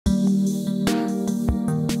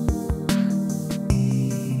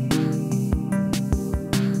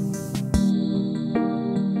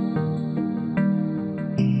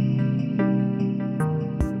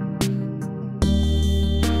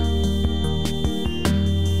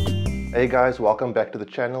Hey guys, welcome back to the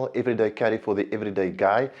channel, Everyday Carry for the Everyday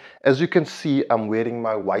Guy. As you can see, I'm wearing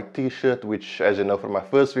my white t-shirt, which, as you know from my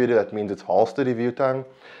first video, that means it's holster review time.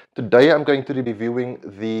 Today I'm going to be reviewing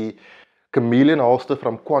the Chameleon holster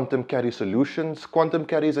from Quantum Carry Solutions. Quantum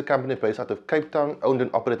Carry is a company based out of Cape Town, owned and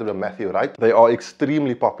operated by Matthew Wright. They are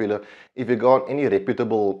extremely popular. If you go on any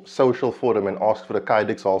reputable social forum and ask for a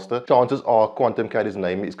Kydex holster, chances are Quantum Carry's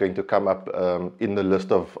name is going to come up in the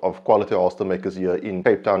list of quality holster makers here in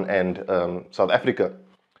Cape Town and South Africa.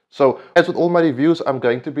 So, as with all my reviews, I'm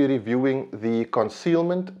going to be reviewing the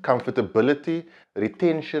concealment, comfortability,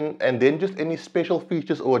 retention, and then just any special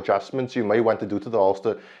features or adjustments you may want to do to the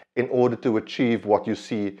holster in order to achieve what you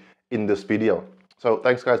see in this video. So,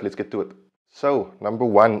 thanks guys, let's get to it. So, number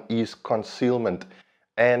one is concealment.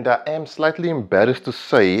 And I am slightly embarrassed to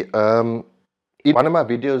say, in one of my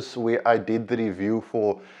videos where I did the review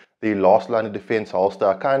for the last line of defense holster,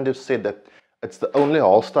 I kind of said that it's the only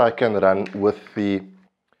holster I can run with the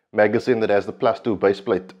magazine that has the +2 base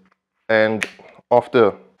plate. And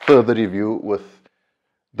after further review with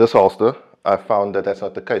this holster, I found that that's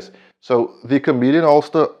not the case. So the Chameleon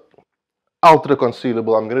holster, ultra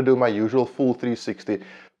concealable. I'm going to do my usual full 360,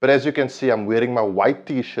 but as you can see, I'm wearing my white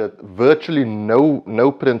t-shirt, virtually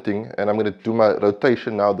no printing, and I'm going to do my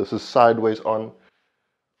rotation now. This is sideways on,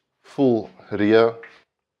 full rear,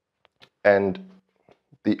 and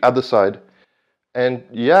the other side. And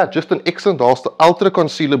yeah, just an excellent holster, ultra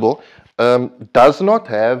concealable. Does not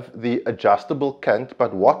have the adjustable cant,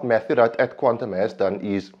 but what Matthew Wright at Quantum has done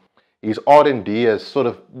is his R&D has sort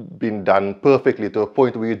of been done perfectly to a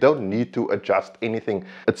point where you don't need to adjust anything.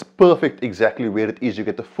 It's perfect exactly where it is. You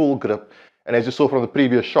get the full grip, and as you saw from the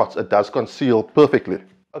previous shots, it does conceal perfectly.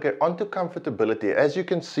 Okay, on to comfortability. As you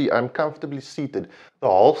can see, I'm comfortably seated. The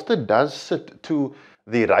holster does sit to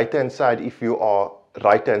the right-hand side if you are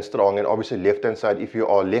right-hand strong, and obviously left-hand side if you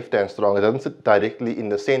are left-hand strong. It doesn't sit directly in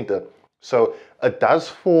the center. So it does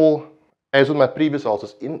fall, as with my previous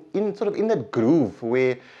holsters, in sort of in that groove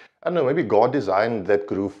where, I don't know, maybe God designed that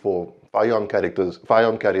groove for firearm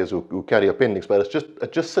carriers who carry appendix, but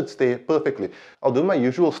it just sits there perfectly. I'll do my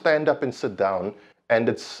usual stand up and sit down, and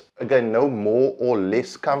it's, again, no more or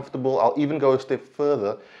less comfortable. I'll even go a step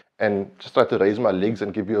further and just try to raise my legs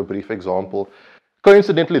and give you a brief example.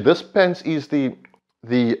 Coincidentally, this pants is the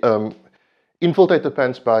infiltrator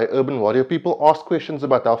pants by Urban Warrior. People ask questions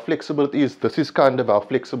about how flexible it is. This is kind of how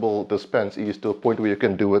flexible this pants is, to a point where you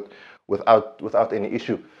can do it without any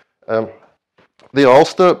issue. The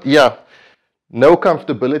holster, yeah, no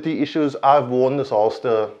comfortability issues. I've worn this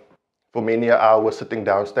holster for many hours, sitting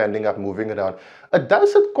down, standing up, moving around. It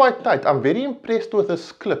does sit quite tight. I'm very impressed with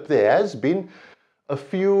this clip. There has been a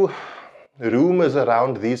few rumors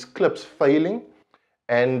around these clips failing,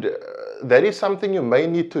 and that is something you may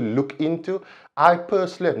need to look into. I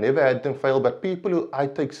personally have never had them fail, but people who I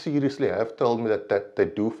take seriously have told me that they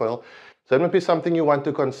do fail. So that might be something you want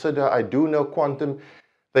to consider. I do know Quantum,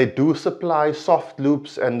 they do supply soft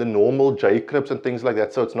loops and the normal J-clips and things like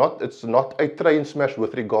that. So it's not a train smash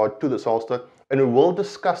with regard to this holster. And we will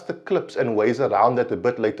discuss the clips and ways around that a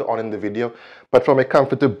bit later on in the video. But from a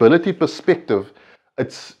comfortability perspective,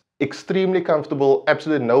 it's extremely comfortable,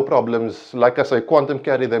 absolutely no problems. Like I say, Quantum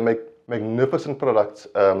Carry, they make magnificent products.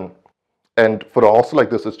 And for a holster like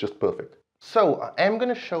this, it's just perfect. So I am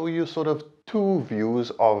going to show you sort of two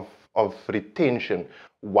views of retention.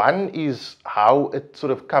 One is how it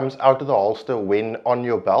sort of comes out of the holster when on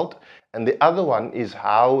your belt, and the other one is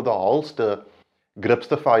how the holster grips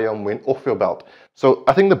the firearm when off your belt. So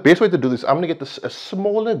I think the best way to do this, I'm going to get a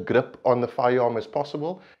smaller grip on the firearm as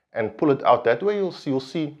possible and pull it out. That way you'll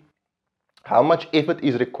see how much effort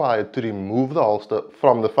is required to remove the holster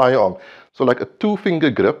from the firearm. So like a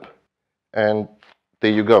 2-finger grip, and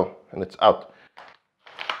there you go, and it's out.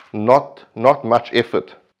 Not much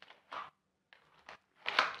effort.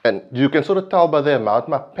 And you can sort of tell by the amount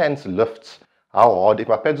my pants lifts how hard. If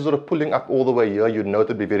my pants are sort of pulling up all the way here, you'd know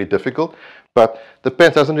it'd be very difficult. But the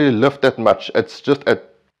pants doesn't really lift that much. It's just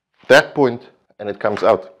at that point and it comes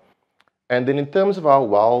out. And then in terms of how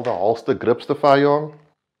well the holster grips the firearm,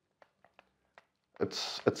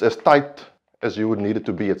 it's as tight as you would need it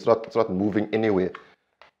to be. It's not moving anywhere.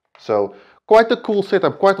 So quite a cool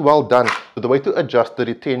setup, quite well done. The way to adjust the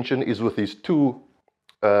retention is with these two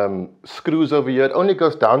screws over here. It only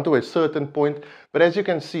goes down to a certain point, but as you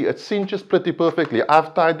can see, it cinches pretty perfectly.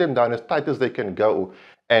 I've tied them down as tight as they can go,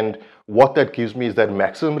 and what that gives me is that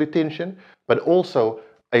maximum retention, but also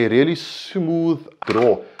a really smooth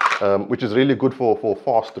draw, which is really good for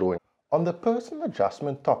fast drawing. On the personal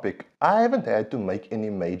adjustment topic, I haven't had to make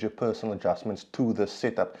any major personal adjustments to this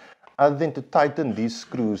setup, other than to tighten these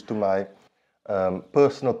screws to my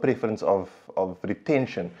personal preference of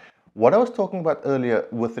retention. What I was talking about earlier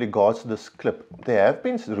with regards to this clip, there have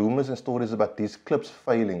been rumors and stories about these clips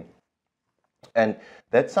failing. And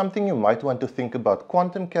that's something you might want to think about.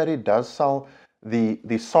 Quantum Carry does sell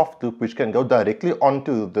the soft loop, which can go directly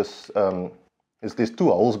onto this. There's two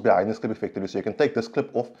holes behind this clip effectively, so you can take this clip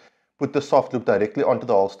off, put the soft loop directly onto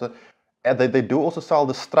the holster. And they do also sell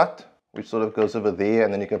the strut, which sort of goes over there,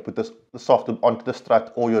 and then you can put the soft loop onto the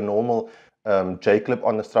strut or your normal J-clip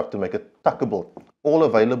on the strut to make it tuckable. All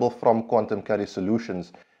available from Quantum Carry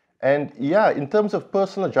Solutions. And yeah, in terms of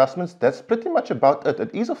personal adjustments, that's pretty much about it.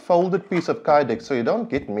 It is a folded piece of Kydex, so you don't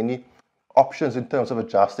get many options in terms of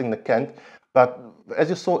adjusting the cant. But as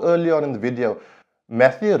you saw earlier on in the video,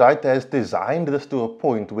 Matthew Wright has designed this to a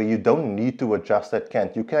point where you don't need to adjust that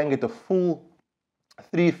cant. You can get a full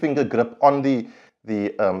 3-finger grip on the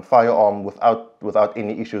firearm without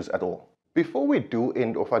any issues at all. Before we do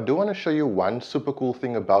end off, I do want to show you one super cool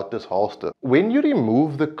thing about this holster. When you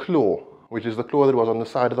remove the claw, which is the claw that was on the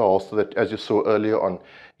side of the holster that, as you saw earlier on,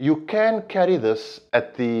 you can carry this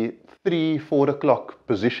at the 3-4 o'clock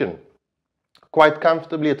position quite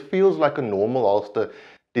comfortably. It feels like a normal holster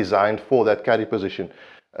designed for that carry position.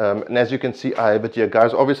 And as you can see, I have it here.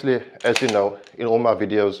 Guys, obviously, as you know, in all my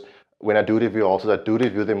videos, when I do review holsters, I do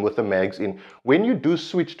review them with the mags in. When you do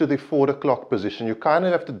switch to the 4 o'clock position, you kind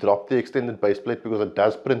of have to drop the extended base plate because it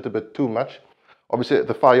does print a bit too much. Obviously,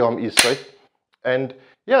 the firearm is straight. And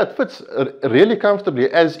yeah, it fits really comfortably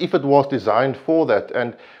as if it was designed for that.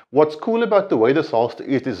 And what's cool about the way this holster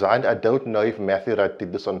is designed, I don't know if Matthew Wright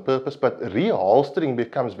did this on purpose, but reholstering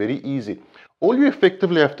becomes very easy. All you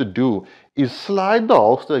effectively have to do is slide the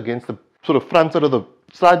holster against the sort of front side of the,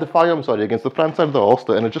 slide the firearm, sorry, against the front side of the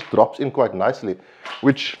holster, and it just drops in quite nicely,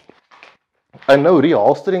 which I know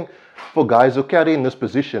reholstering for guys who carry in this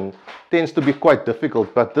position tends to be quite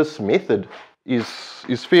difficult, but this method is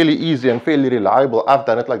fairly easy and fairly reliable. I've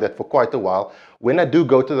done it like that for quite a while. When I do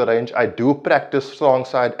go to the range, I do practice strong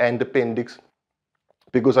side and appendix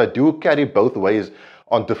because I do carry both ways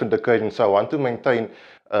on different occasions. So I want to maintain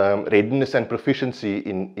readiness and proficiency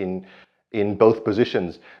in both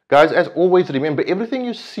positions. Guys, as always, remember, everything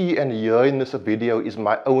you see and hear in this video is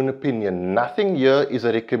my own opinion. Nothing here is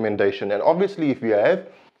a recommendation. And obviously, if you have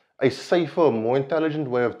a safer, more intelligent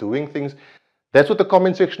way of doing things, that's what the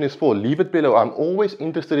comment section is for. Leave it below. I'm always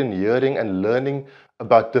interested in hearing and learning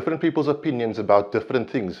about different people's opinions about different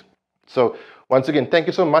things. So once again, thank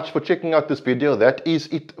you so much for checking out this video. That is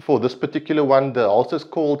it for this particular one. The holster is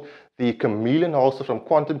called the Chameleon holster from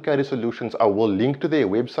Quantum Carry Solutions. I will link to their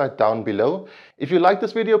website down below. If you like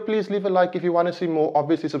this video, please leave a like. If you want to see more,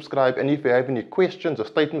 obviously subscribe. And if you have any questions or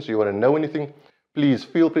statements, or you want to know anything, please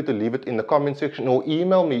feel free to leave it in the comment section or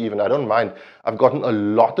email me even. I don't mind. I've gotten a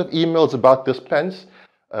lot of emails about this pants.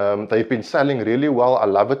 They've been selling really well. I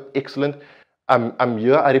love it. Excellent. I'm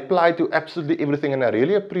here. I reply to absolutely everything, and I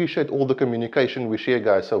really appreciate all the communication we share,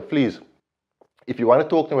 guys. So please, if you want to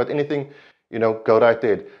talk to me about anything, you know, go right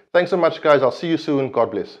ahead. Thanks so much, guys. I'll see you soon.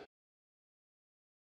 God bless.